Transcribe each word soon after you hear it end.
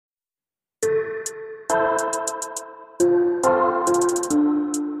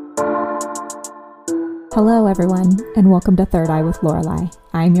Hello everyone, and welcome to Third Eye with Lorelai.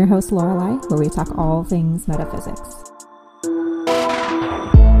 I'm your host Lorelai, where we talk all things metaphysics.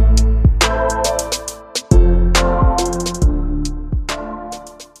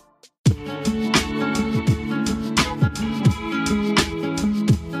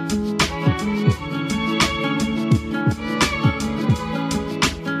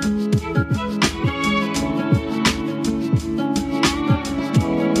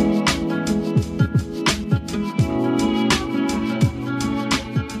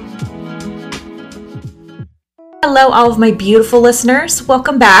 Hello, all of my beautiful listeners.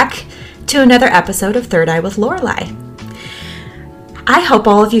 Welcome back to another episode of Third Eye with Lorelai. I hope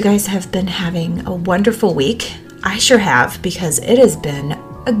all of you guys have been having a wonderful week. I sure have, because it has been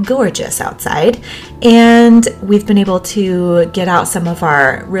gorgeous outside, and we've been able to get out some of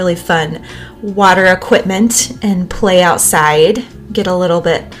our really fun water equipment and play outside, get a little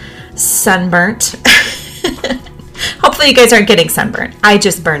bit sunburnt. Hopefully you guys aren't getting sunburnt. I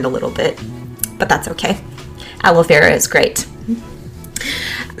just burned a little bit, but that's okay. Aloe vera is great.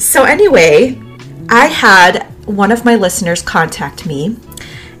 So anyway, I had one of my listeners contact me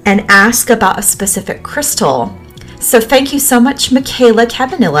and ask about a specific crystal. So thank you so much, Michaela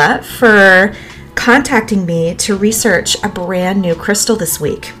Cabanilla, for contacting me to research a brand new crystal this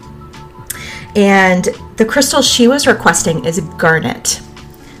week. And the crystal she was requesting is garnet.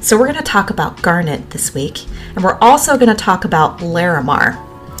 So we're going to talk about garnet this week, and we're also going to talk about Larimar.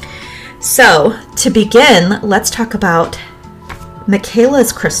 So, to begin, let's talk about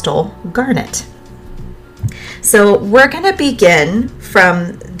Michaela's crystal, garnet. So, we're going to begin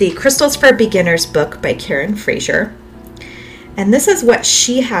from the Crystals for Beginners book by Karen Fraser. And this is what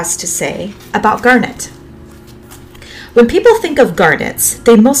she has to say about garnet. When people think of garnets,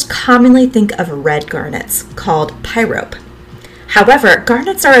 they most commonly think of red garnets, called pyrope. However,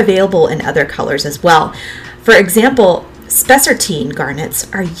 garnets are available in other colors as well. For example, spessartine garnets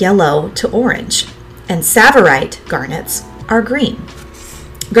are yellow to orange, and tsavorite garnets are green.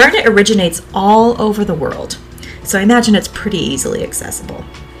 Garnet originates all over the world, so I imagine it's pretty easily accessible.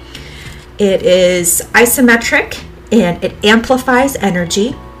 It is isometric, and it amplifies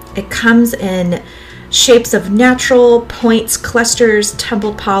energy. It comes in shapes of natural, points, clusters,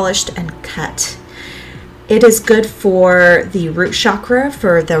 tumbled, polished, and cut. It is good for the root chakra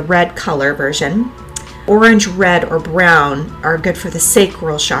for the red color version. Orange, red, or brown are good for the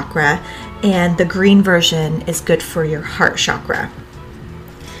sacral chakra, and the green version is good for your heart chakra.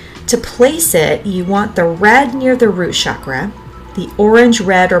 To place it, you want the red near the root chakra, the orange,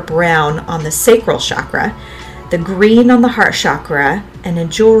 red, or brown on the sacral chakra, the green on the heart chakra, and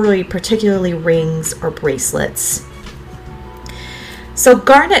in jewelry, particularly rings or bracelets. So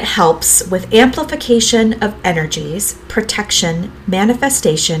garnet helps with amplification of energies, protection,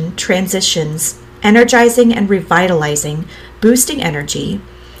 manifestation, transitions, energizing and revitalizing, boosting energy,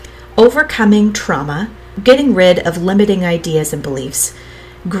 overcoming trauma, getting rid of limiting ideas and beliefs.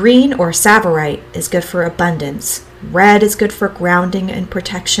 Green or tsavorite is good for abundance. Red is good for grounding and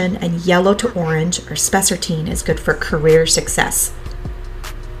protection, and yellow to orange or spessartine is good for career success.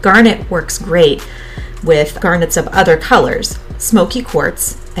 Garnet works great with garnets of other colors, smoky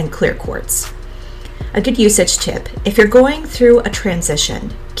quartz and clear quartz. A good usage tip: if you're going through a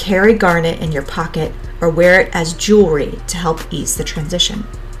transition, carry garnet in your pocket or wear it as jewelry to help ease the transition.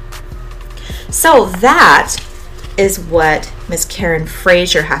 So that is what Miss Karen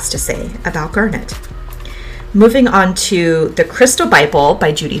Fraser has to say about garnet. Moving on to the Crystal Bible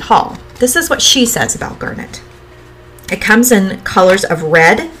by Judy Hall. This is what she says about garnet. It comes in colors of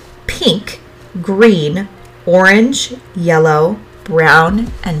red, pink, green, orange, yellow,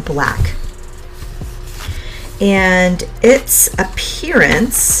 brown, and black. And its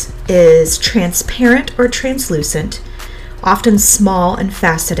appearance is transparent or translucent, often small and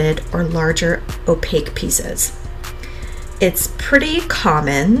faceted or larger opaque pieces. It's pretty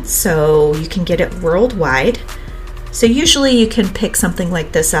common, so you can get it worldwide. So usually you can pick something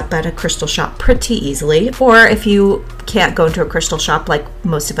like this up at a crystal shop pretty easily, or if you can't go into a crystal shop like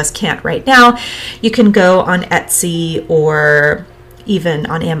most of us can't right now, you can go on Etsy or even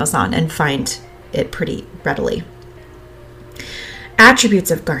on Amazon and find it pretty readily. Attributes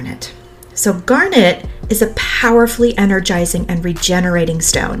of garnet. So garnet is a powerfully energizing and regenerating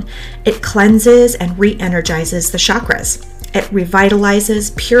stone. It cleanses and re-energizes the chakras. It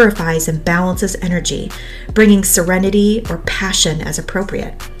revitalizes, purifies, and balances energy, bringing serenity or passion as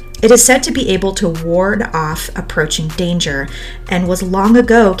appropriate. It is said to be able to ward off approaching danger and was long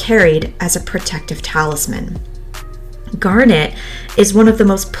ago carried as a protective talisman. Garnet is one of the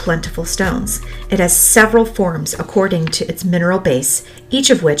most plentiful stones. It has several forms according to its mineral base, each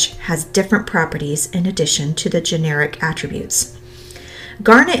of which has different properties in addition to the generic attributes.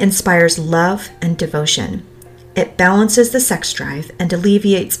 Garnet inspires love and devotion. It balances the sex drive and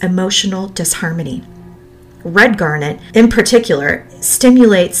alleviates emotional disharmony. Red garnet, in particular,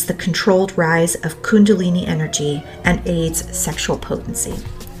 stimulates the controlled rise of Kundalini energy and aids sexual potency.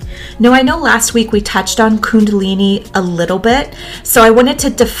 Now, I know last week we touched on Kundalini a little bit, so I wanted to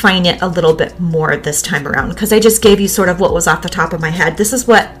define it a little bit more this time around because I just gave you sort of what was off the top of my head. This is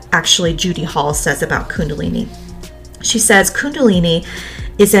what actually Judy Hall says about Kundalini. She says, Kundalini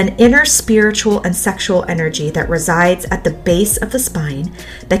is an inner spiritual and sexual energy that resides at the base of the spine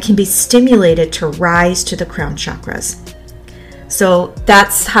that can be stimulated to rise to the crown chakras. So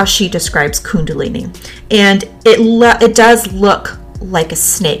that's how she describes Kundalini. And it does look like a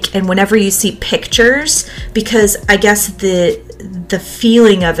snake. And whenever you see pictures, because I guess the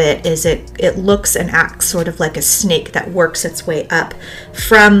feeling of it is it looks and acts sort of like a snake that works its way up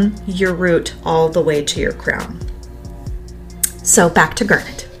from your root all the way to your crown. So back to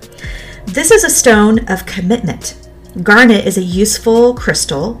garnet. This is a stone of commitment. Garnet is a useful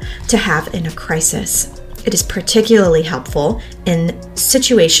crystal to have in a crisis. It is particularly helpful in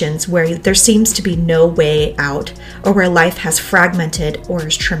situations where there seems to be no way out or where life has fragmented or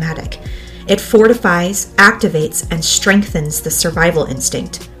is traumatic. It fortifies, activates, and strengthens the survival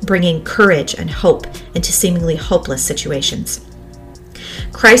instinct, bringing courage and hope into seemingly hopeless situations.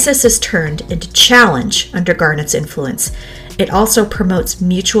 Crisis is turned into challenge under garnet's influence. It also promotes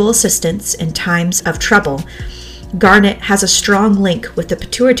mutual assistance in times of trouble. Garnet has a strong link with the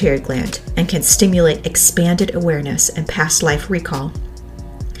pituitary gland and can stimulate expanded awareness and past life recall.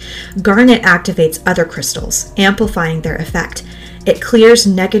 Garnet activates other crystals, amplifying their effect. It clears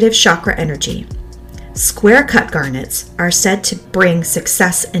negative chakra energy. Square-cut garnets are said to bring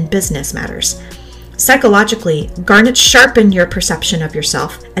success in business matters. Psychologically, garnets sharpen your perception of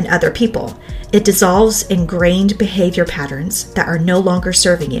yourself and other people. It dissolves ingrained behavior patterns that are no longer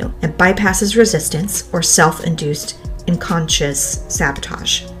serving you and bypasses resistance or self-induced unconscious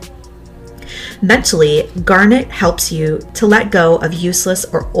sabotage. Mentally, garnet helps you to let go of useless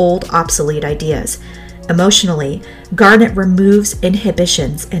or old obsolete ideas. Emotionally, garnet removes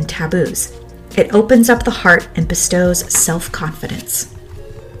inhibitions and taboos. It opens up the heart and bestows self-confidence.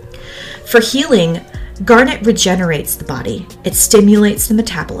 For healing, garnet regenerates the body. It stimulates the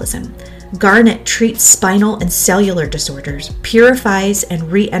metabolism. Garnet treats spinal and cellular disorders, purifies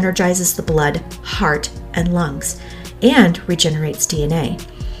and re-energizes the blood, heart, and lungs, and regenerates DNA.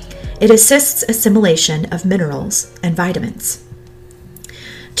 It assists assimilation of minerals and vitamins.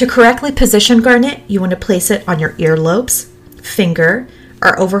 To correctly position garnet, you want to place it on your earlobes, finger,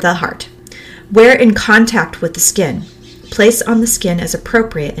 or over the heart. Wear in contact with the skin. Place on the skin as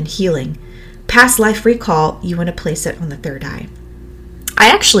appropriate in healing. Past life recall, you want to place it on the third eye. I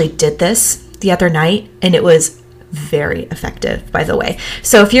actually did this the other night, and it was very effective, by the way.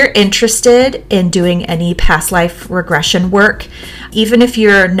 So if you're interested in doing any past life regression work, even if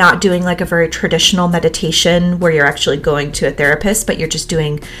you're not doing like a very traditional meditation where you're actually going to a therapist, but you're just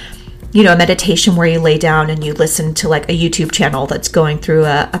doing, a meditation where you lay down and you listen to like a YouTube channel that's going through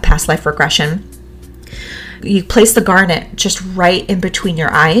a past life regression, you place the garnet just right in between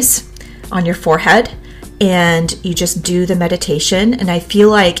your eyes on your forehead, and you just do the meditation. And I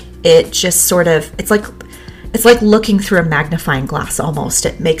feel like it just sort of, it's like looking through a magnifying glass almost.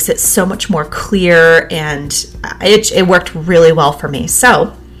 It makes it so much more clear, and it worked really well for me.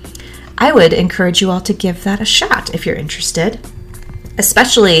 So I would encourage you all to give that a shot if you're interested,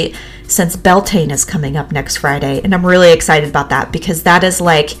 especially since Beltane is coming up next Friday. And I'm really excited about that because that is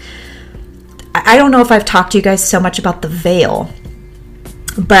like, I don't know if I've talked to you guys so much about the veil,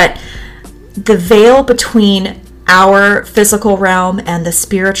 but the veil between our physical realm and the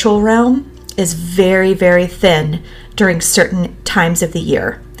spiritual realm is very, very thin during certain times of the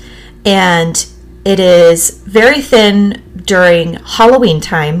year. And it is very thin during Halloween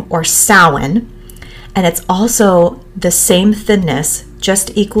time or Samhain. And it's also the same thinness,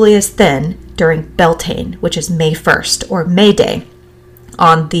 just equally as thin, during Beltane, which is May 1st or May Day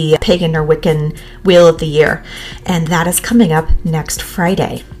on the pagan or Wiccan wheel of the year. And that is coming up next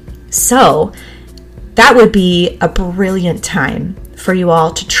Friday. So that would be a brilliant time for you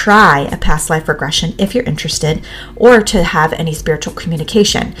all to try a past life regression if you're interested, or to have any spiritual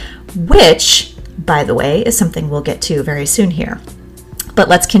communication, which, by the way, is something we'll get to very soon here. But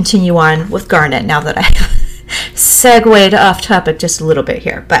let's continue on with garnet now that I segued off topic just a little bit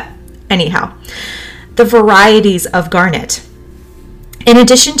here. But anyhow, the varieties of garnet. In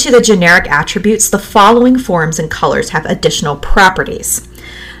addition to the generic attributes, the following forms and colors have additional properties.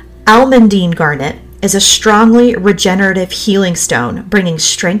 Almandine garnet is a strongly regenerative healing stone, bringing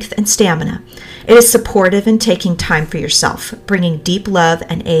strength and stamina. It is supportive in taking time for yourself, bringing deep love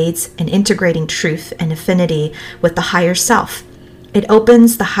and aids in integrating truth and affinity with the higher self. It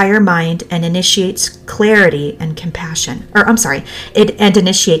opens the higher mind and initiates clarity and compassion. It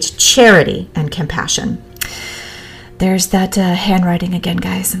initiates charity and compassion. There's that handwriting again,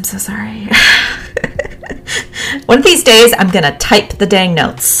 guys. I'm so sorry. One of these days, I'm going to type the dang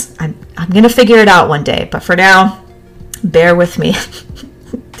notes. I'm going to figure it out one day. But for now, bear with me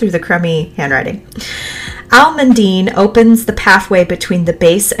through the crummy handwriting. Almandine opens the pathway between the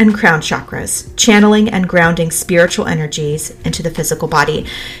base and crown chakras, channeling and grounding spiritual energies into the physical body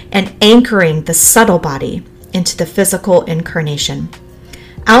and anchoring the subtle body into the physical incarnation.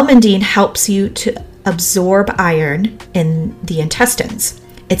 Almandine helps you to absorb iron in the intestines.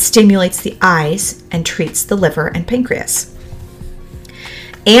 It stimulates the eyes and treats the liver and pancreas.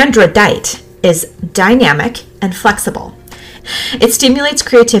 Androdite is dynamic and flexible. It stimulates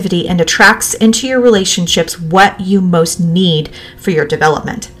creativity and attracts into your relationships what you most need for your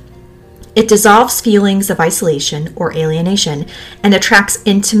development. It dissolves feelings of isolation or alienation and attracts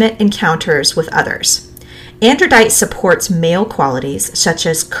intimate encounters with others. Androdite supports male qualities such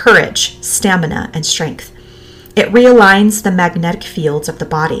as courage, stamina, and strength. It realigns the magnetic fields of the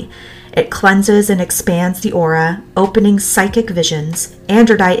body. It cleanses and expands the aura, opening psychic visions.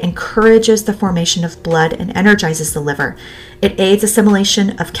 Androdite encourages the formation of blood and energizes the liver. It aids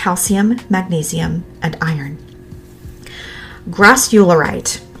assimilation of calcium, magnesium, and iron.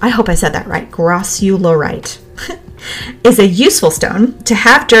 Grossularite, I hope I said that right, grossularite, is a useful stone to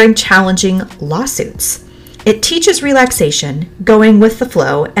have during challenging lawsuits. It teaches relaxation, going with the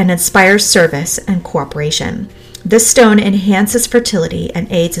flow, and inspires service and cooperation. This stone enhances fertility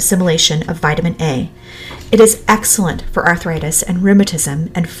and aids assimilation of vitamin A. It is excellent for arthritis and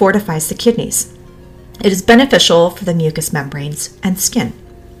rheumatism and fortifies the kidneys. It is beneficial for the mucous membranes and skin.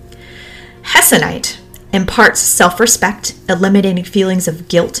 Hessonite imparts self-respect, eliminating feelings of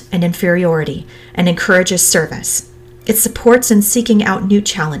guilt and inferiority, and encourages service. It supports in seeking out new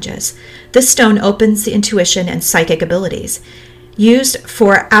challenges. This stone opens the intuition and psychic abilities. Used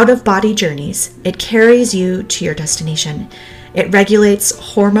for out-of-body journeys, it carries you to your destination. It regulates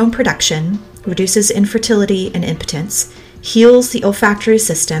hormone production, reduces infertility and impotence, heals the olfactory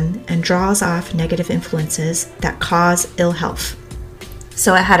system, and draws off negative influences that cause ill health.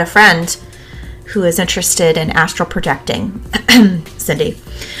 So I had a friend who is interested in astral projecting, Cindy,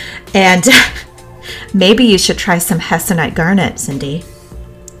 and maybe you should try some Hessonite garnet, Cindy,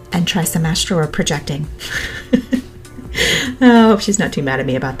 and try some astral projecting. I hope she's not too mad at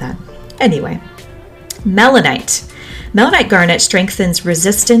me about that. Anyway, melanite. Melanite garnet strengthens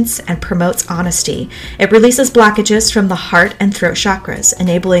resistance and promotes honesty. It releases blockages from the heart and throat chakras,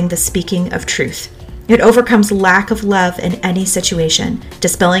 enabling the speaking of truth. It overcomes lack of love in any situation,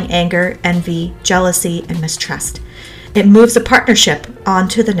 dispelling anger, envy, jealousy, and mistrust. It moves a partnership on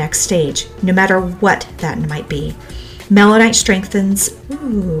to the next stage, no matter what that might be. Melanite strengthens,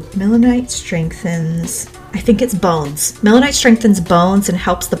 I think it's bones. Melanite strengthens bones and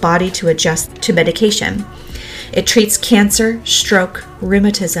helps the body to adjust to medication. It treats cancer, stroke,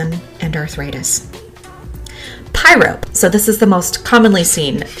 rheumatism, and arthritis. Pyrope. So this is the most commonly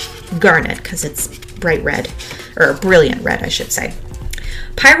seen garnet because it's bright red, or brilliant red, I should say.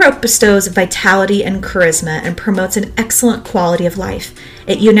 Pyrope bestows vitality and charisma and promotes an excellent quality of life.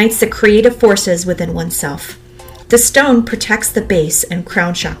 It unites the creative forces within oneself. The stone protects the base and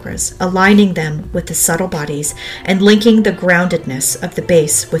crown chakras, aligning them with the subtle bodies and linking the groundedness of the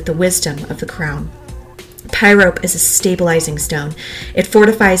base with the wisdom of the crown. Pyrope is a stabilizing stone. It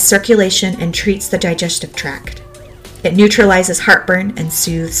fortifies circulation and treats the digestive tract. It neutralizes heartburn and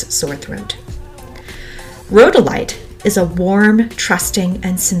soothes sore throat. Rhodolite is a warm, trusting,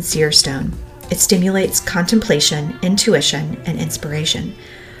 and sincere stone. It stimulates contemplation, intuition, and inspiration.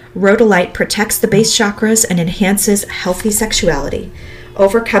 Rhodolite protects the base chakras and enhances healthy sexuality,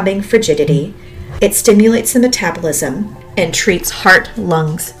 overcoming frigidity. It stimulates the metabolism and treats heart,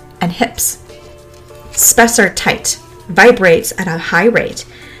 lungs, and hips. Spessartite vibrates at a high rate.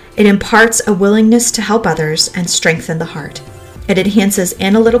 It imparts a willingness to help others and strengthen the heart. It enhances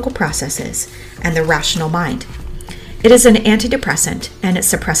analytical processes and the rational mind. It is an antidepressant and it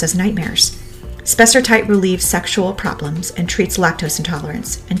suppresses nightmares. Spessartite relieves sexual problems and treats lactose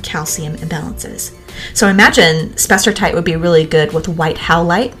intolerance and calcium imbalances. So imagine spessartite would be really good with white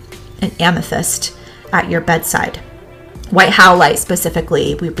howlite and amethyst at your bedside. White howlite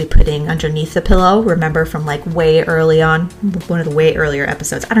specifically, we'd be putting underneath the pillow. Remember from like way early on, one of the way earlier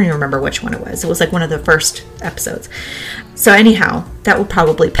episodes. I don't even remember which one it was. It was like one of the first episodes. So anyhow, that would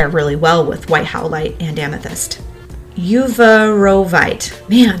probably pair really well with white howlite and amethyst. Uvarovite.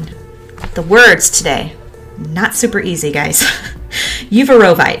 Man, the words today, not super easy, guys.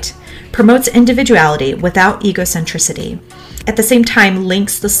 Uvarovite promotes individuality without egocentricity. At the same time,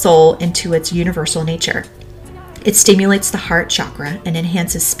 links the soul into its universal nature. It stimulates the heart chakra and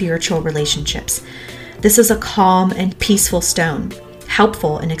enhances spiritual relationships. This is a calm and peaceful stone,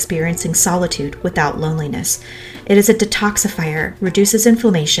 helpful in experiencing solitude without loneliness. It is a detoxifier, reduces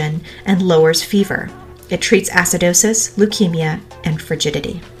inflammation, and lowers fever. It treats acidosis, leukemia, and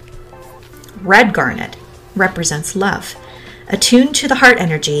frigidity. Red garnet represents love. Attuned to the heart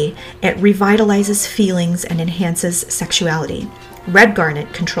energy, it revitalizes feelings and enhances sexuality. Red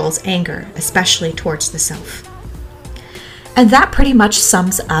garnet controls anger, especially towards the self. And that pretty much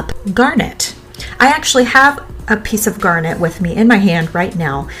sums up garnet. I actually have a piece of garnet with me in my hand right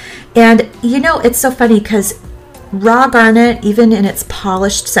now. And it's so funny because raw garnet, even in its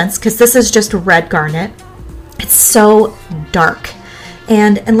polished sense, because this is just red garnet, it's so dark.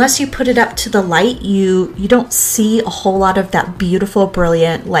 And unless you put it up to the light, you don't see a whole lot of that beautiful,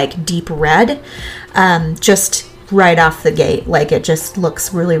 brilliant, like deep red. Just right off the gate. Like it just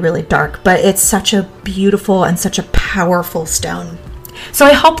looks really, really dark, but it's such a beautiful and such a powerful stone. So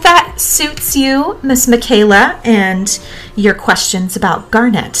I hope that suits you, Miss Michaela, and your questions about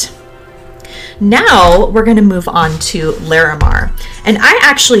garnet. Now we're going to move on to Larimar. And I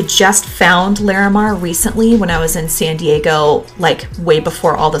actually just found Larimar recently when I was in San Diego, like way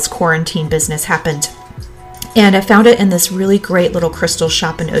before all this quarantine business happened. And I found it in this really great little crystal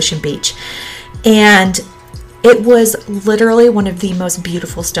shop in Ocean Beach. And it was literally one of the most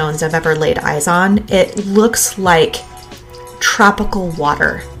beautiful stones I've ever laid eyes on. It looks like tropical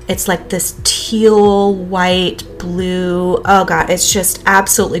water. It's like this teal, white, blue. Oh God, it's just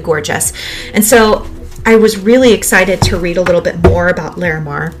absolutely gorgeous. And so I was really excited to read a little bit more about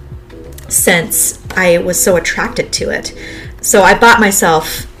Larimar since I was so attracted to it. So I bought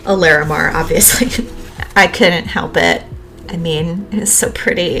myself a Larimar, obviously. I couldn't help it. I mean, it's so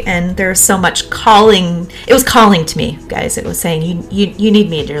pretty, and there's so much calling. It was calling to me, guys. It was saying, you need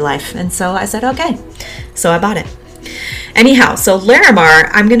me in your life. And so I said, okay. So I bought it. Anyhow, so Larimar,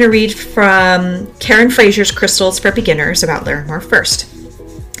 I'm going to read from Karen Fraser's Crystals for Beginners about Larimar first.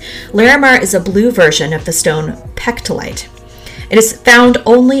 Larimar is a blue version of the stone pectolite. It is found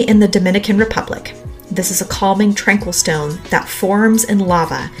only in the Dominican Republic. This is a calming, tranquil stone that forms in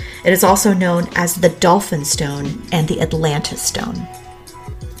lava. It is also known as the Dolphin Stone and the Atlantis Stone.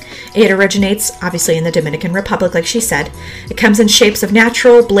 It originates, obviously, in the Dominican Republic, like she said. It comes in shapes of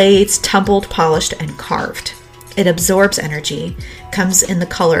natural, blades, tumbled, polished, and carved. It absorbs energy, comes in the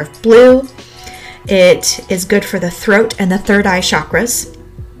color of blue. It is good for the throat and the third eye chakras.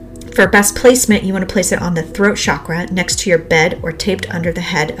 For best placement, you want to place it on the throat chakra next to your bed or taped under the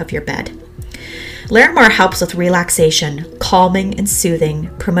head of your bed. Larimar helps with relaxation, calming and soothing,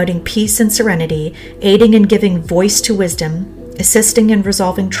 promoting peace and serenity, aiding in giving voice to wisdom, assisting in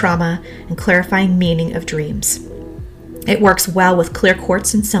resolving trauma, and clarifying meaning of dreams. It works well with clear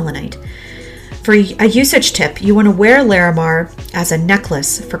quartz and selenite. For a usage tip, you want to wear Larimar as a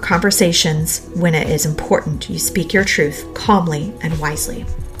necklace for conversations when it is important. You speak your truth calmly and wisely.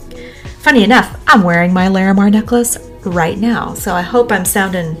 Funny enough, I'm wearing my Larimar necklace right now, so I hope I'm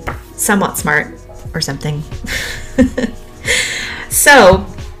sounding somewhat smart or something. So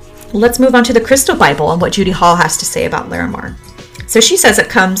let's move on to the Crystal Bible and what Judy Hall has to say about Larimar. So she says it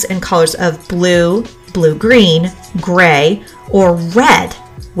comes in colors of blue, blue-green, gray, or red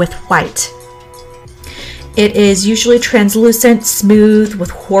with white. It is usually translucent, smooth, with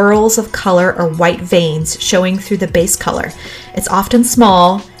whorls of color or white veins showing through the base color. It's often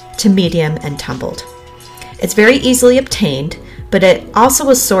small to medium and tumbled. It's very easily obtained, but it also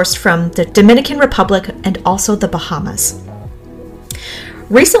was sourced from the Dominican Republic and also the Bahamas.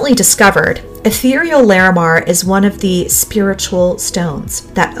 Recently discovered, ethereal Larimar is one of the spiritual stones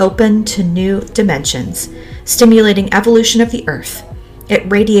that open to new dimensions, stimulating evolution of the earth. It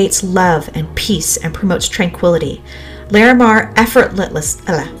radiates love and peace and promotes tranquility. Larimar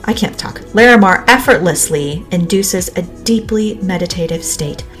effortlessly induces a deeply meditative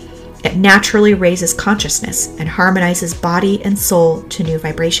state. It naturally raises consciousness and harmonizes body and soul to new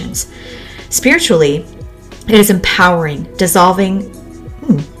vibrations. Spiritually, it is empowering, dissolving.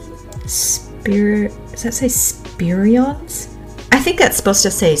 Does that say spirions? I think that's supposed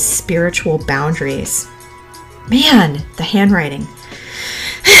to say spiritual boundaries. Man, the handwriting.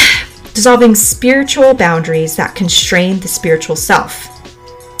 dissolving spiritual boundaries that constrain the spiritual self,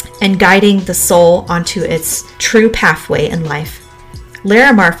 and guiding the soul onto its true pathway in life.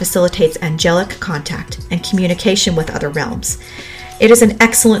 Larimar facilitates angelic contact and communication with other realms. It is an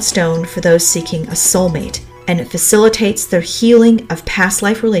excellent stone for those seeking a soulmate, and it facilitates the healing of past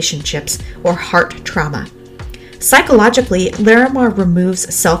life relationships or heart trauma. Psychologically, Larimar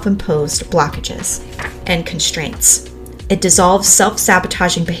removes self-imposed blockages and constraints. It dissolves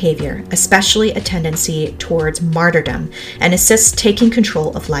self-sabotaging behavior, especially a tendency towards martyrdom, and assists taking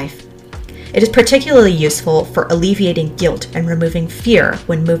control of life. It is particularly useful for alleviating guilt and removing fear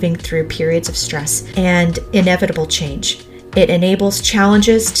when moving through periods of stress and inevitable change. It enables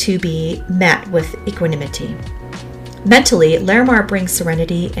challenges to be met with equanimity. Mentally, Larimar brings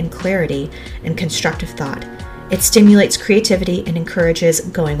serenity and clarity and constructive thought. It stimulates creativity and encourages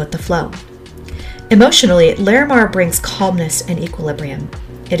going with the flow. Emotionally, Larimar brings calmness and equilibrium.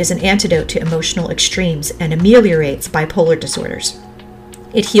 It is an antidote to emotional extremes and ameliorates bipolar disorders.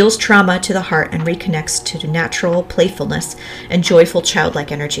 It heals trauma to the heart and reconnects to natural playfulness and joyful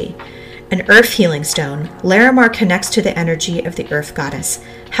childlike energy. An earth healing stone, Larimar connects to the energy of the earth goddess,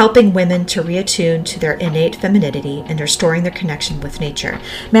 helping women to reattune to their innate femininity and restoring their connection with nature.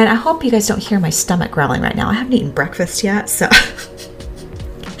 Man, I hope you guys don't hear my stomach growling right now. I haven't eaten breakfast yet, so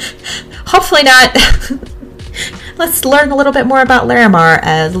hopefully not. Let's learn a little bit more about Larimar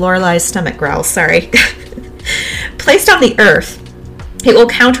as Lorelai's stomach growls. Sorry. Placed on the earth, it will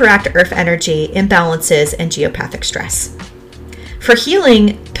counteract earth energy imbalances and geopathic stress. For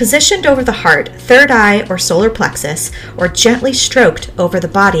healing, positioned over the heart, third eye, or solar plexus, or gently stroked over the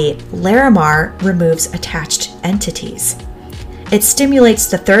body, Larimar removes attached entities. It stimulates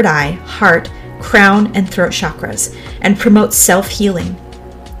the third eye, heart, crown, and throat chakras, and promotes self-healing.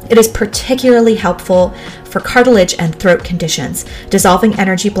 It is particularly helpful for cartilage and throat conditions, dissolving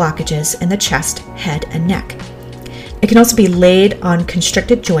energy blockages in the chest, head, and neck. It can also be laid on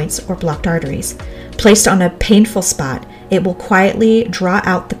constricted joints or blocked arteries. Placed on a painful spot, it will quietly draw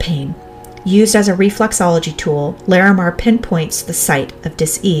out the pain. Used as a reflexology tool, Larimar pinpoints the site of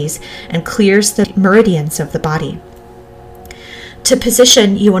dis-ease and clears the meridians of the body. To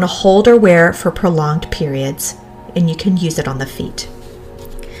position, you want to hold or wear for prolonged periods, and you can use it on the feet.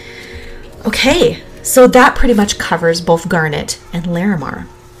 Okay, so that pretty much covers both Garnet and Larimar.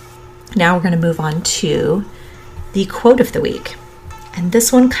 Now we're going to move on to the quote of the week. And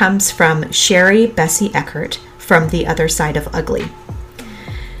this one comes from Sherry Bessie Eckert from The Other Side of Ugly.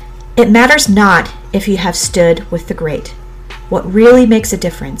 It matters not if you have stood with the great. What really makes a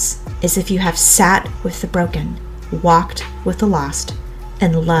difference is if you have sat with the broken, walked with the lost,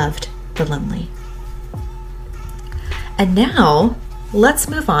 and loved the lonely. And now, let's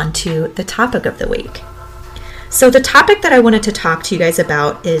move on to the topic of the week. So the topic that I wanted to talk to you guys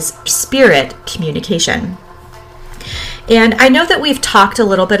about is spirit communication. And I know that we've talked a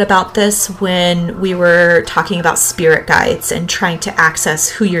little bit about this when we were talking about spirit guides and trying to access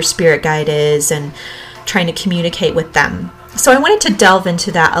who your spirit guide is and trying to communicate with them. So I wanted to delve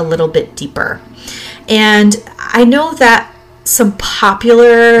into that a little bit deeper. And I know that some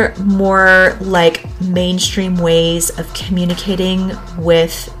popular, more like mainstream ways of communicating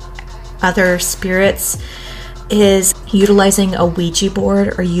with other spirits is utilizing a Ouija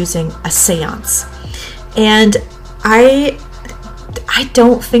board or using a seance. And I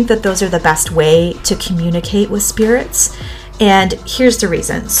don't think that those are the best way to communicate with spirits. And here's the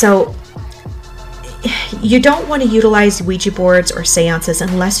reason. So you don't want to utilize Ouija boards or seances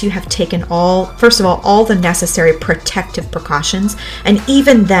unless you have taken all the necessary protective precautions. And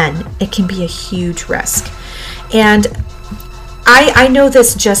even then, it can be a huge risk. And I know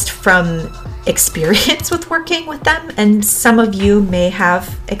this just from experience with working with them. And some of you may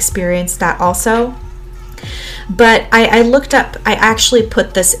have experienced that also. But I actually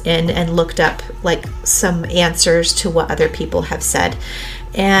put this in and looked up like some answers to what other people have said.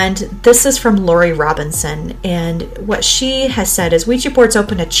 And this is from Lori Robinson. And what she has said is Ouija boards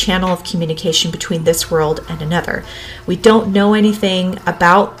open a channel of communication between this world and another. We don't know anything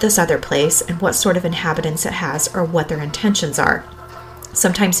about this other place and what sort of inhabitants it has or what their intentions are.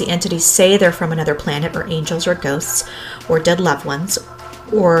 Sometimes the entities say they're from another planet or angels or ghosts or dead loved ones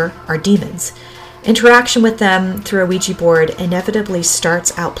or are demons. Interaction with them through a Ouija board inevitably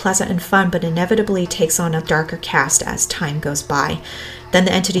starts out pleasant and fun, but inevitably takes on a darker cast as time goes by. Then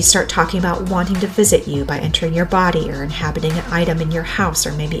the entities start talking about wanting to visit you by entering your body or inhabiting an item in your house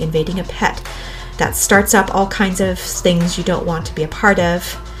or maybe invading a pet. That starts up all kinds of things you don't want to be a part of.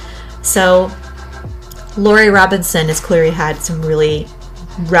 So Lori Robinson has clearly had some really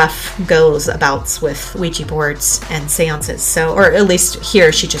rough goes abouts with Ouija boards and seances. So, or at least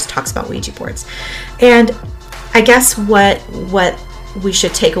here she just talks about Ouija boards. And I guess what we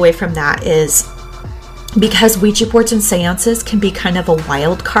should take away from that is, because Ouija boards and seances can be kind of a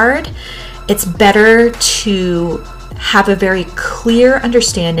wild card, it's better to have a very clear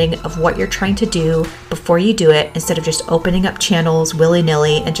understanding of what you're trying to do before you do it, instead of just opening up channels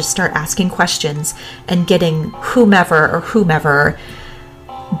willy-nilly and just start asking questions and getting whomever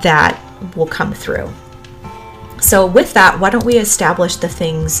that will come through. So with that, why don't we establish the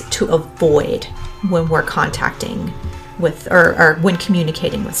things to avoid when we're contacting with or when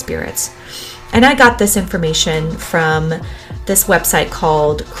communicating with spirits. And I got this information from this website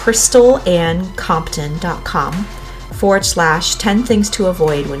called crystalannecompton.com/10 things to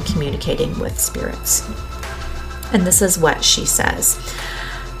avoid when communicating with spirits. And this is what she says.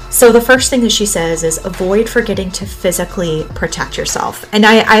 So the first thing that she says is avoid forgetting to physically protect yourself. And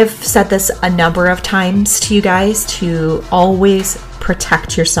I've said this a number of times to you guys, to always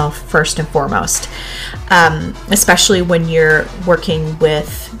protect yourself first and foremost, especially when you're working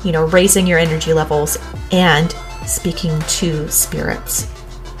with, raising your energy levels and speaking to spirits.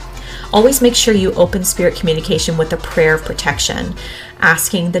 Always make sure you open spirit communication with a prayer of protection,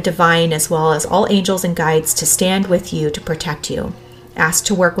 asking the divine as well as all angels and guides to stand with you to protect you. Ask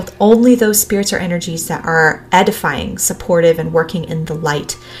to work with only those spirits or energies that are edifying, supportive, and working in the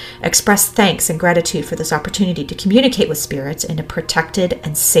light. Express thanks and gratitude for this opportunity to communicate with spirits in a protected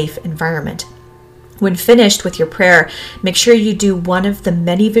and safe environment. When finished with your prayer, make sure you do one of the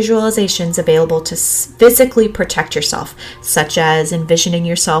many visualizations available to physically protect yourself, such as envisioning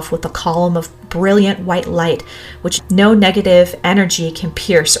yourself with a column of brilliant white light, which no negative energy can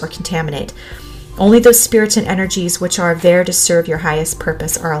pierce or contaminate. Only those spirits and energies which are there to serve your highest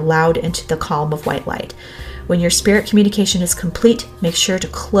purpose are allowed into the column of white light. When your spirit communication is complete, make sure to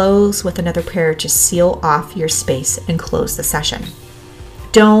close with another prayer to seal off your space and close the session.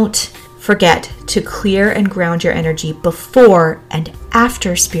 Don't forget to clear and ground your energy before and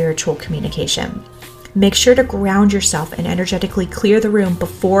after spiritual communication. Make sure to ground yourself and energetically clear the room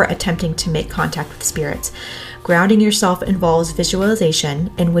before attempting to make contact with spirits. Grounding yourself involves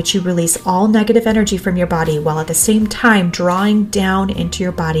visualization in which you release all negative energy from your body, while at the same time drawing down into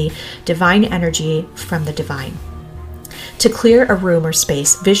your body divine energy from the divine. To clear a room or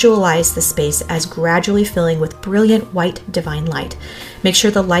space, visualize the space as gradually filling with brilliant white divine light. Make sure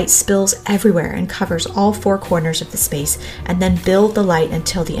the light spills everywhere and covers all four corners of the space, and then build the light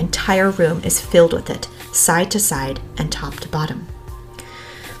until the entire room is filled with it, side to side and top to bottom.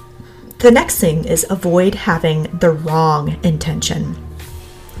 The next thing is avoid having the wrong intention.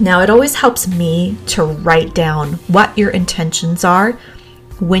 Now, it always helps me to write down what your intentions are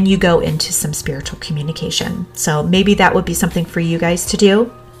when you go into some spiritual communication. So maybe that would be something for you guys to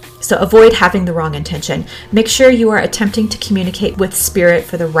do. So avoid having the wrong intention. Make sure you are attempting to communicate with spirit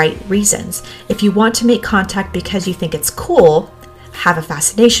for the right reasons. If you want to make contact because you think it's cool, have a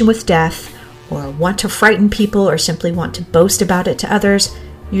fascination with death, or want to frighten people, or simply want to boast about it to others,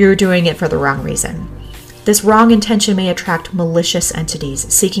 you're doing it for the wrong reason. This wrong intention may attract malicious entities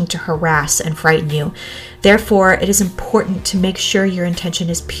seeking to harass and frighten you. Therefore, it is important to make sure your intention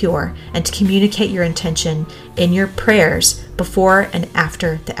is pure and to communicate your intention in your prayers before and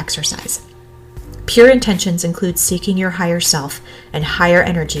after the exercise. Pure intentions include seeking your higher self and higher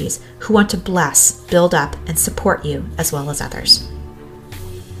energies who want to bless, build up, and support you as well as others.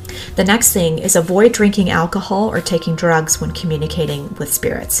 The next thing is avoid drinking alcohol or taking drugs when communicating with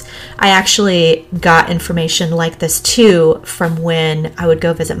spirits. I actually got information like this too from when I would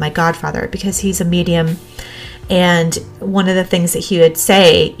go visit my godfather, because he's a medium. And one of the things that he would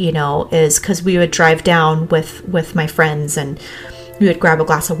say, is because we would drive down with my friends and we would grab a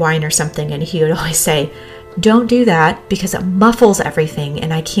glass of wine or something, and he would always say, "Don't do that because it muffles everything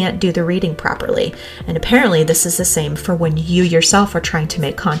and I can't do the reading properly." And apparently this is the same for when you yourself are trying to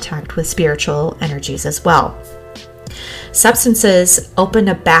make contact with spiritual energies as well. Substances open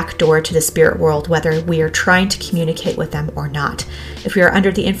a back door to the spirit world, whether we are trying to communicate with them or not. If we are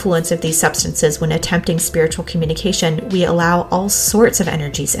under the influence of these substances when attempting spiritual communication, we allow all sorts of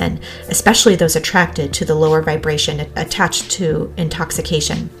energies in, especially those attracted to the lower vibration attached to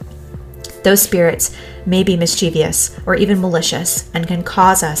intoxication. Those spirits may be mischievous or even malicious and can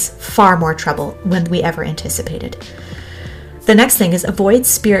cause us far more trouble than we ever anticipated. The next thing is avoid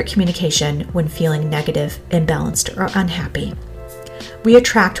spirit communication when feeling negative, imbalanced, or unhappy. We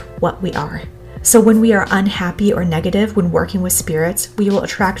attract what we are. So when we are unhappy or negative when working with spirits, we will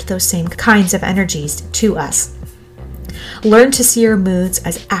attract those same kinds of energies to us. Learn to see your moods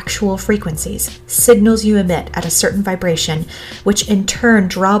as actual frequencies, signals you emit at a certain vibration, which in turn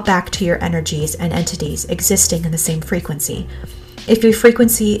draw back to your energies and entities existing in the same frequency. If your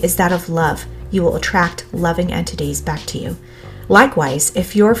frequency is that of love, you will attract loving entities back to you. Likewise,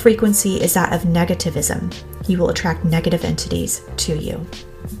 if your frequency is that of negativism, you will attract negative entities to you.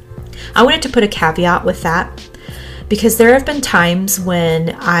 I wanted to put a caveat with that because there have been times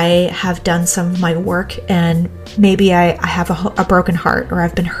when I have done some of my work and maybe I have a broken heart or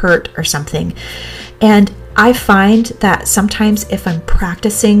I've been hurt or something. And I find that sometimes if I'm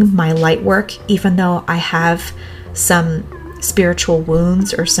practicing my light work, even though I have some spiritual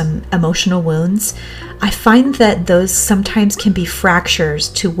wounds or some emotional wounds, I find that those sometimes can be fractures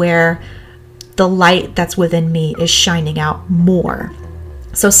to where the light that's within me is shining out more.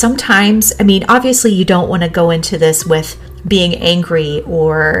 So sometimes, obviously you don't want to go into this with being angry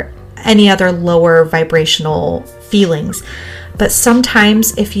or any other lower vibrational feelings. But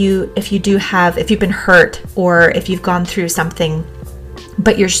sometimes if you've been hurt or if you've gone through something,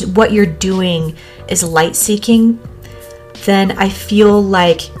 but what you're doing is light seeking, then I feel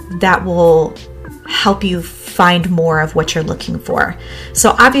like that will help you find more of what you're looking for.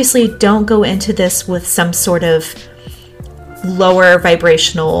 So obviously don't go into this with some sort of lower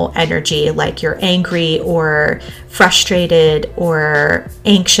vibrational energy, like you're angry or frustrated or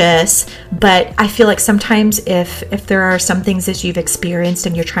anxious. But I feel like sometimes if there are some things that you've experienced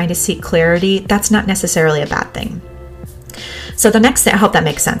and you're trying to seek clarity, that's not necessarily a bad thing. So the next thing, I hope that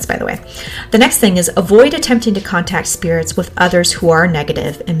makes sense, by the way. The next thing is avoid attempting to contact spirits with others who are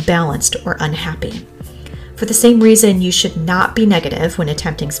negative, imbalanced, or unhappy. For the same reason you should not be negative when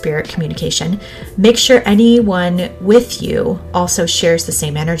attempting spirit communication, make sure anyone with you also shares the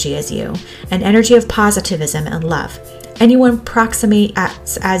same energy as you, an energy of positivism and love. Anyone proximate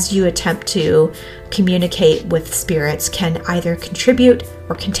as you attempt to communicate with spirits can either contribute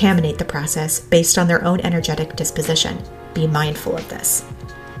or contaminate the process based on their own energetic disposition. Be mindful of this.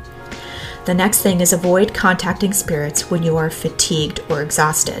 The next thing is avoid contacting spirits when you are fatigued or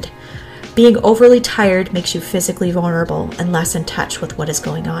exhausted. Being overly tired makes you physically vulnerable and less in touch with what is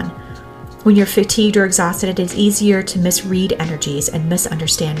going on. When you're fatigued or exhausted, it is easier to misread energies and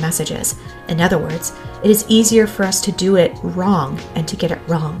misunderstand messages. In other words, it is easier for us to do it wrong and to get it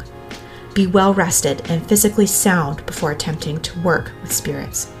wrong. Be well rested and physically sound before attempting to work with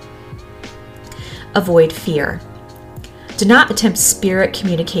spirits. Avoid fear. Do not attempt spirit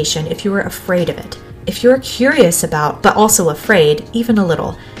communication if you are afraid of it. If you are curious about, but also afraid, even a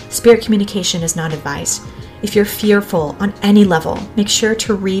little, spirit communication is not advised. If you're fearful on any level, make sure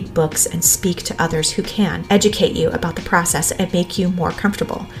to read books and speak to others who can educate you about the process and make you more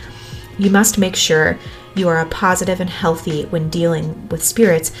comfortable. You must make sure you are positive and healthy when dealing with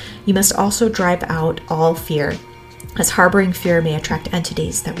spirits. You must also drive out all fear, as harboring fear may attract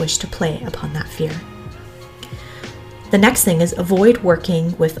entities that wish to play upon that fear. The next thing is avoid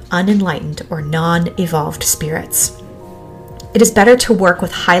working with unenlightened or non-evolved spirits. It is better to work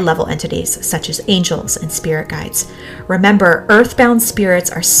with high-level entities such as angels and spirit guides. Remember, earthbound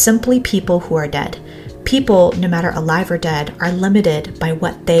spirits are simply people who are dead. People, no matter alive or dead, are limited by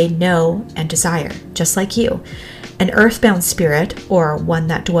what they know and desire, just like you. An earthbound spirit, or one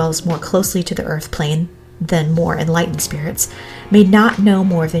that dwells more closely to the earth plane than more enlightened spirits, may not know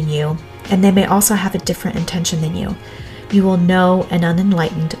more than you, and they may also have a different intention than you. You will know an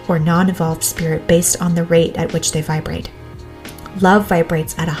unenlightened or non-evolved spirit based on the rate at which they vibrate. Love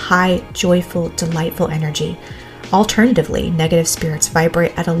vibrates at a high, joyful, delightful energy. Alternatively, negative spirits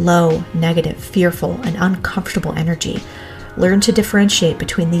vibrate at a low, negative, fearful, and uncomfortable energy. Learn to differentiate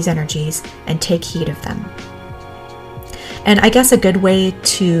between these energies and take heed of them. And I guess a good way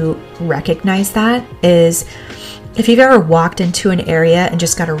to recognize that is if you've ever walked into an area and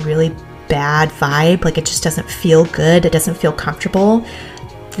just got a really bad vibe, like it just doesn't feel good, it doesn't feel comfortable,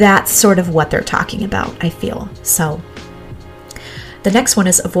 that's sort of what they're talking about, I feel. So the next one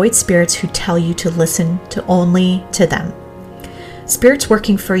is avoid spirits who tell you to listen to only to them. Spirits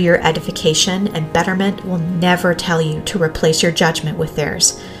working for your edification and betterment will never tell you to replace your judgment with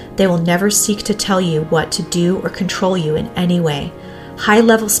theirs. They will never seek to tell you what to do or control you in any way.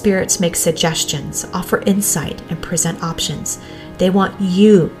 High-level spirits make suggestions, offer insight, and present options. They want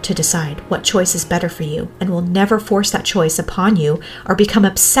you to decide what choice is better for you and will never force that choice upon you or become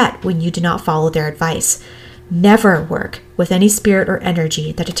upset when you do not follow their advice. Never work with any spirit or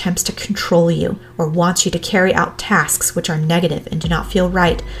energy that attempts to control you or wants you to carry out tasks which are negative and do not feel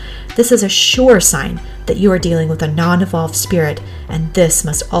right. This is a sure sign that you are dealing with a non-evolved spirit, and this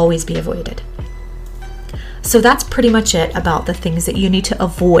must always be avoided. So that's pretty much it about the things that you need to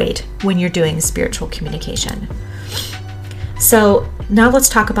avoid when you're doing spiritual communication. So now let's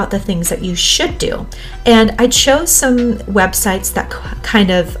talk about the things that you should do. And I chose some websites that kind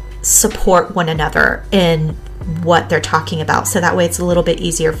of support one another in what they're talking about. So that way it's a little bit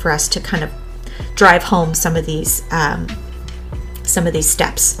easier for us to kind of drive home some of these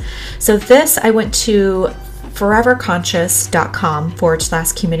steps. So I went to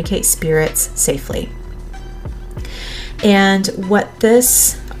foreverconscious.com/communicate spirits safely. And what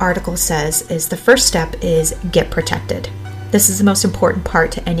this article says is the first step is get protected. This is the most important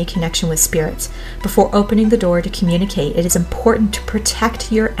part to any connection with spirits. Before opening the door to communicate, it is important to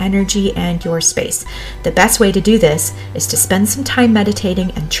protect your energy and your space. The best way to do this is to spend some time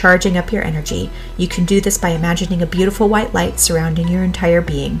meditating and charging up your energy. You can do this by imagining a beautiful white light surrounding your entire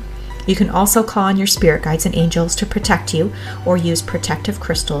being. You can also call on your spirit guides and angels to protect you, or use protective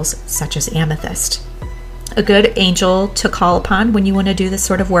crystals such as amethyst. A good angel to call upon when you want to do this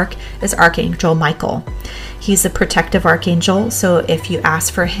sort of work is Archangel Michael. He's a protective archangel, so if you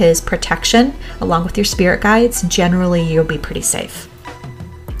ask for his protection along with your spirit guides, generally you'll be pretty safe.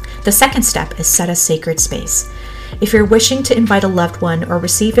 The second step is set a sacred space. If you're wishing to invite a loved one or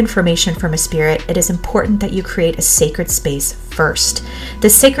receive information from a spirit, it is important that you create a sacred space first.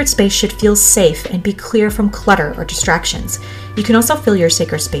 This sacred space should feel safe and be clear from clutter or distractions. You can also fill your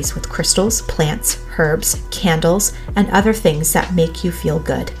sacred space with crystals, plants, herbs, candles, and other things that make you feel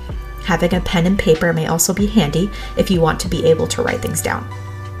good. Having a pen and paper may also be handy if you want to be able to write things down.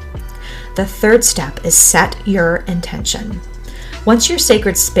 The third step is set your intention. Once your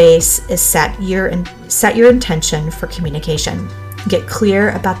sacred space is set your intention for communication. Get clear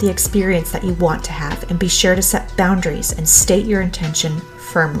about the experience that you want to have, and be sure to set boundaries and state your intention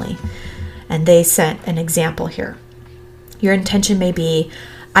firmly. And they sent an example here. Your intention may be,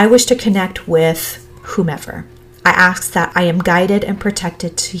 I wish to connect with whomever. I ask that I am guided and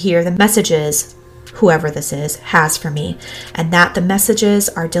protected to hear the messages whoever this is has for me, and that the messages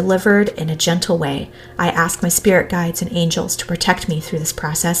are delivered in a gentle way. I ask my spirit guides and angels to protect me through this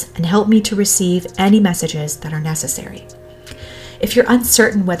process and help me to receive any messages that are necessary. If you're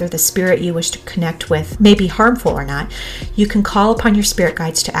uncertain whether the spirit you wish to connect with may be harmful or not, you can call upon your spirit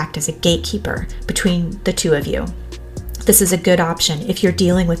guides to act as a gatekeeper between the two of you. This is a good option if you're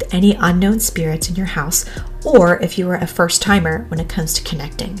dealing with any unknown spirits in your house, or if you are a first timer when it comes to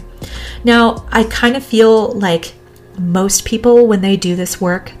connecting. Now, I kind of feel like most people, when they do this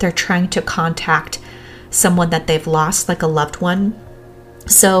work, they're trying to contact someone that they've lost, like a loved one.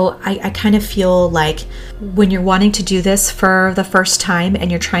 So I kind of feel like when you're wanting to do this for the first time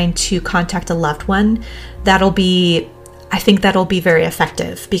and you're trying to contact a loved one, I think that'll be very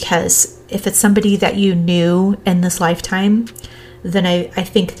effective, because if it's somebody that you knew in this lifetime, then I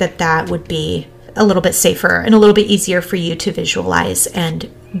think that would be a little bit safer and a little bit easier for you to visualize and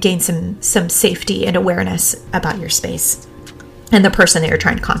gain some safety and awareness about your space and the person that you're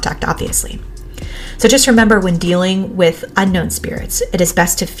trying to contact, obviously. So just remember, when dealing with unknown spirits, it is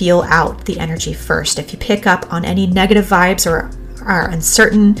best to feel out the energy first. If you pick up on any negative vibes or are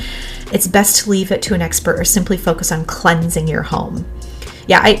uncertain, it's best to leave it to an expert or simply focus on cleansing your home.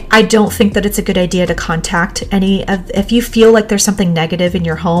 Yeah, I don't think that it's a good idea to contact if you feel like there's something negative in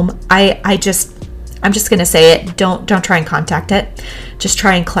your home. I'm just going to say it. Don't try and contact it. Just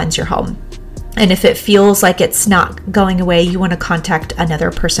try and cleanse your home. And if it feels like it's not going away, you want to contact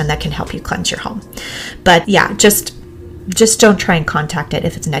another person that can help you cleanse your home. But yeah, just don't try and contact it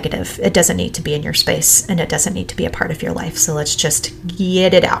if it's negative. It doesn't need to be in your space, and it doesn't need to be a part of your life. So let's just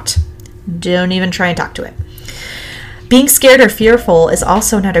get it out. Don't even try and talk to it. Being scared or fearful is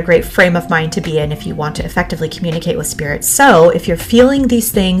also not a great frame of mind to be in if you want to effectively communicate with spirits. So if you're feeling these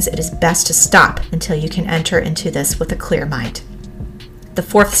things, it is best to stop until you can enter into this with a clear mind. The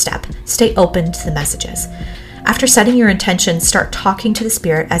fourth step, stay open to the messages. After setting your intention, start talking to the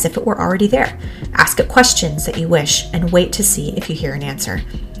spirit as if it were already there. Ask it questions that you wish and wait to see if you hear an answer.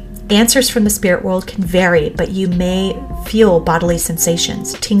 Answers from the spirit world can vary, but you may feel bodily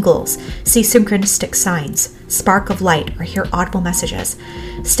sensations, tingles, see synchronistic signs, spark of light, or hear audible messages.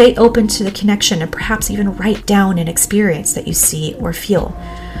 Stay open to the connection and perhaps even write down an experience that you see or feel.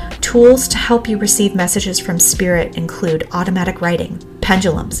 Tools to help you receive messages from spirit include automatic writing,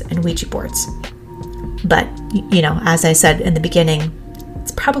 pendulums, and Ouija boards. But, as I said in the beginning,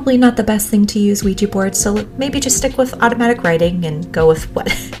 it's probably not the best thing to use Ouija boards, so maybe just stick with automatic writing and go with what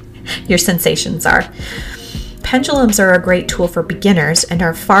your sensations are. Pendulums are a great tool for beginners and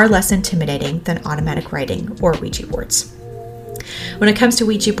are far less intimidating than automatic writing or Ouija boards. When it comes to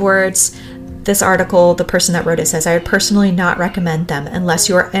Ouija boards, this article, the person that wrote it says, I would personally not recommend them unless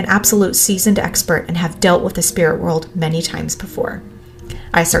you're an absolute seasoned expert and have dealt with the spirit world many times before.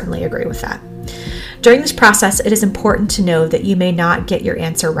 I certainly agree with that. During this process, it is important to know that you may not get your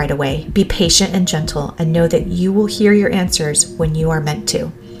answer right away. Be patient and gentle, and know that you will hear your answers when you are meant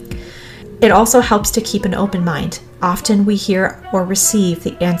to. It also helps to keep an open mind. Often we hear or receive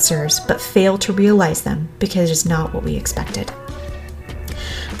the answers but fail to realize them because it is not what we expected.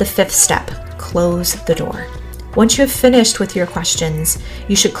 The fifth step, close the door. Once you have finished with your questions,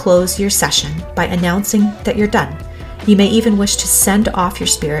 you should close your session by announcing that you're done. You may even wish to send off your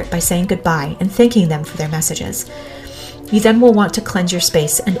spirit by saying goodbye and thanking them for their messages. You then will want to cleanse your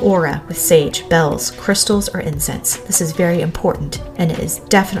space and aura with sage, bells, crystals, or incense. This is very important, and it is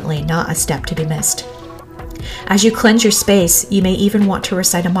definitely not a step to be missed. As you cleanse your space, you may even want to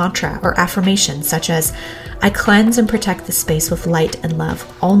recite a mantra or affirmation such as, I cleanse and protect the space with light and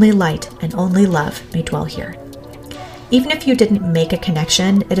love. Only light and only love may dwell here. Even if you didn't make a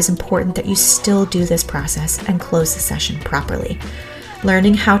connection, it is important that you still do this process and close the session properly.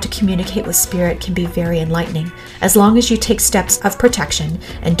 Learning how to communicate with spirit can be very enlightening. As long as you take steps of protection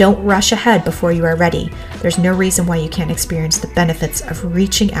and don't rush ahead before you are ready, there's no reason why you can't experience the benefits of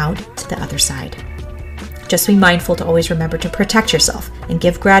reaching out to the other side. Just be mindful to always remember to protect yourself and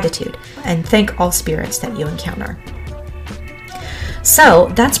give gratitude and thank all spirits that you encounter. So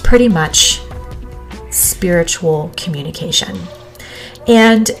that's pretty much spiritual communication.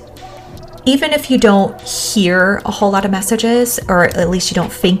 And even if you don't hear a whole lot of messages, or at least you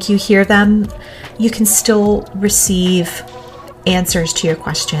don't think you hear them, you can still receive answers to your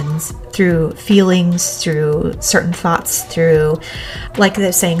questions through feelings, through certain thoughts, through, like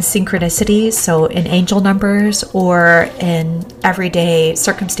they're saying, synchronicities. So in angel numbers or in everyday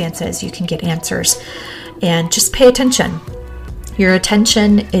circumstances, you can get answers. And just pay attention. Your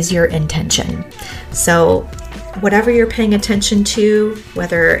attention is your intention. So whatever you're paying attention to,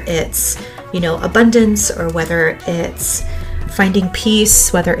 whether it's, abundance, or whether it's finding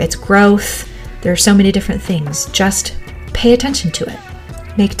peace, whether it's growth, there are so many different things. Just pay attention to it.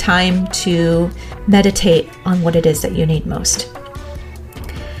 Make time to meditate on what it is that you need most.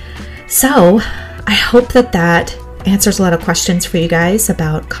 So I hope that answers a lot of questions for you guys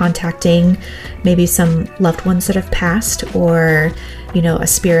about contacting maybe some loved ones that have passed, or a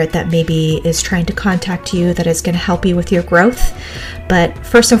spirit that maybe is trying to contact you that is going to help you with your growth. But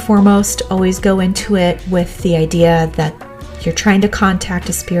first and foremost, always go into it with the idea that you're trying to contact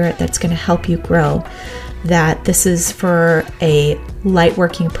a spirit that's going to help you grow, that this is for a light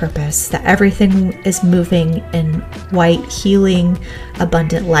working purpose, that everything is moving in white, healing,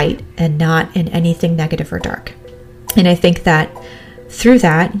 abundant light, and not in anything negative or dark. And I think that through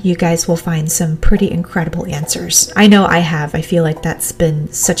that, you guys will find some pretty incredible answers. I know I have. I feel like that's been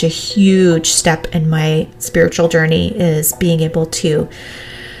such a huge step in my spiritual journey, is being able to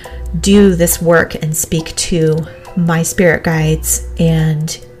do this work and speak to my spirit guides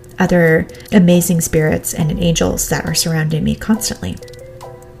and other amazing spirits and angels that are surrounding me constantly.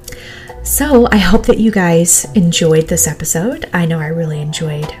 So I hope that you guys enjoyed this episode. I know I really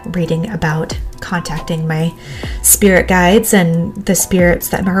enjoyed reading about contacting my spirit guides and the spirits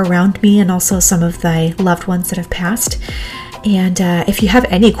that are around me, and also some of the loved ones that have passed. And if you have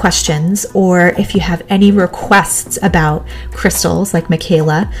any questions, or if you have any requests about crystals like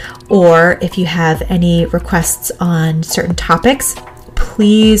Michaela, or if you have any requests on certain topics,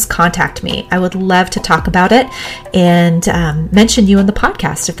 please contact me. I would love to talk about it and mention you in the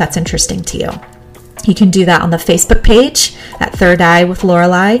podcast if that's interesting to you. You can do that on the Facebook page at Third Eye with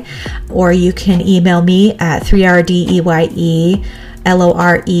Lorelei, or you can email me at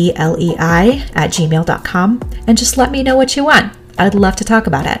 3rdeyelorelei@gmail.com and just let me know what you want. I'd love to talk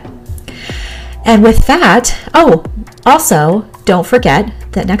about it. And with that, also don't forget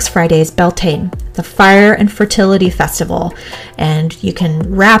that next Friday is Beltane, the Fire and Fertility Festival. And you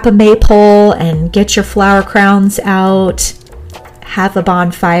can wrap a maypole and get your flower crowns out, have a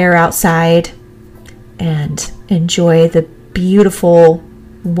bonfire outside, and enjoy the beautiful,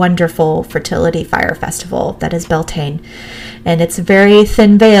 wonderful fertility fire festival that is Beltane. And it's a very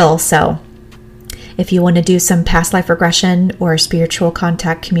thin veil, so if you want to do some past life regression or spiritual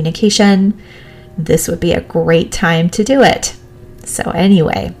contact communication, this would be a great time to do it. So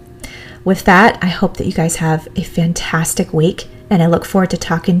anyway, with that, I hope that you guys have a fantastic week, and I look forward to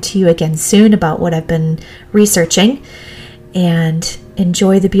talking to you again soon about what I've been researching. And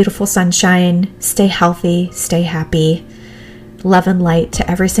enjoy the beautiful sunshine. Stay healthy, stay happy. Love and light to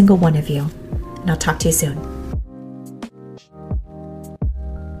every single one of you. And I'll talk to you soon.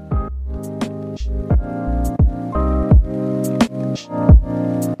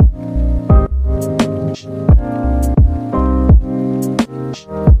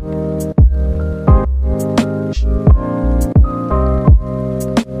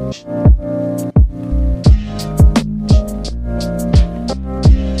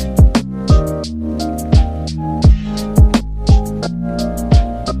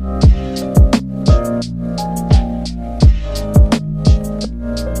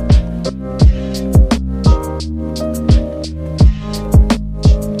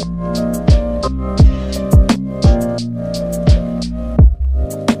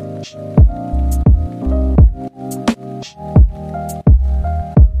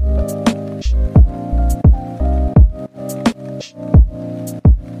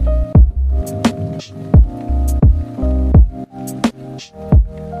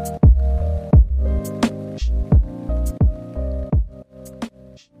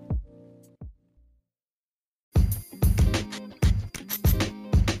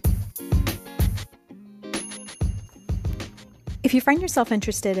 If you find yourself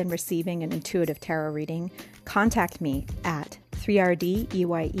interested in receiving an intuitive tarot reading, contact me at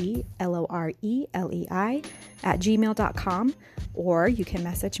 3rdeyelorelei or you can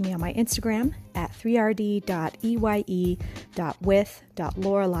message me on my Instagram at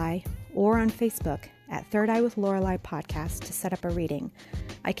 3rd.eye.with.lorelei or on Facebook at Third Eye with Lorelei podcast to set up a reading.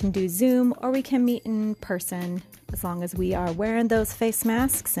 I can do Zoom or we can meet in person as long as we are wearing those face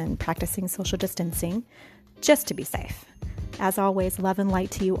masks and practicing social distancing, just to be safe. As always, love and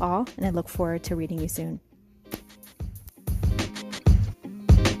light to you all, and I look forward to reading you soon.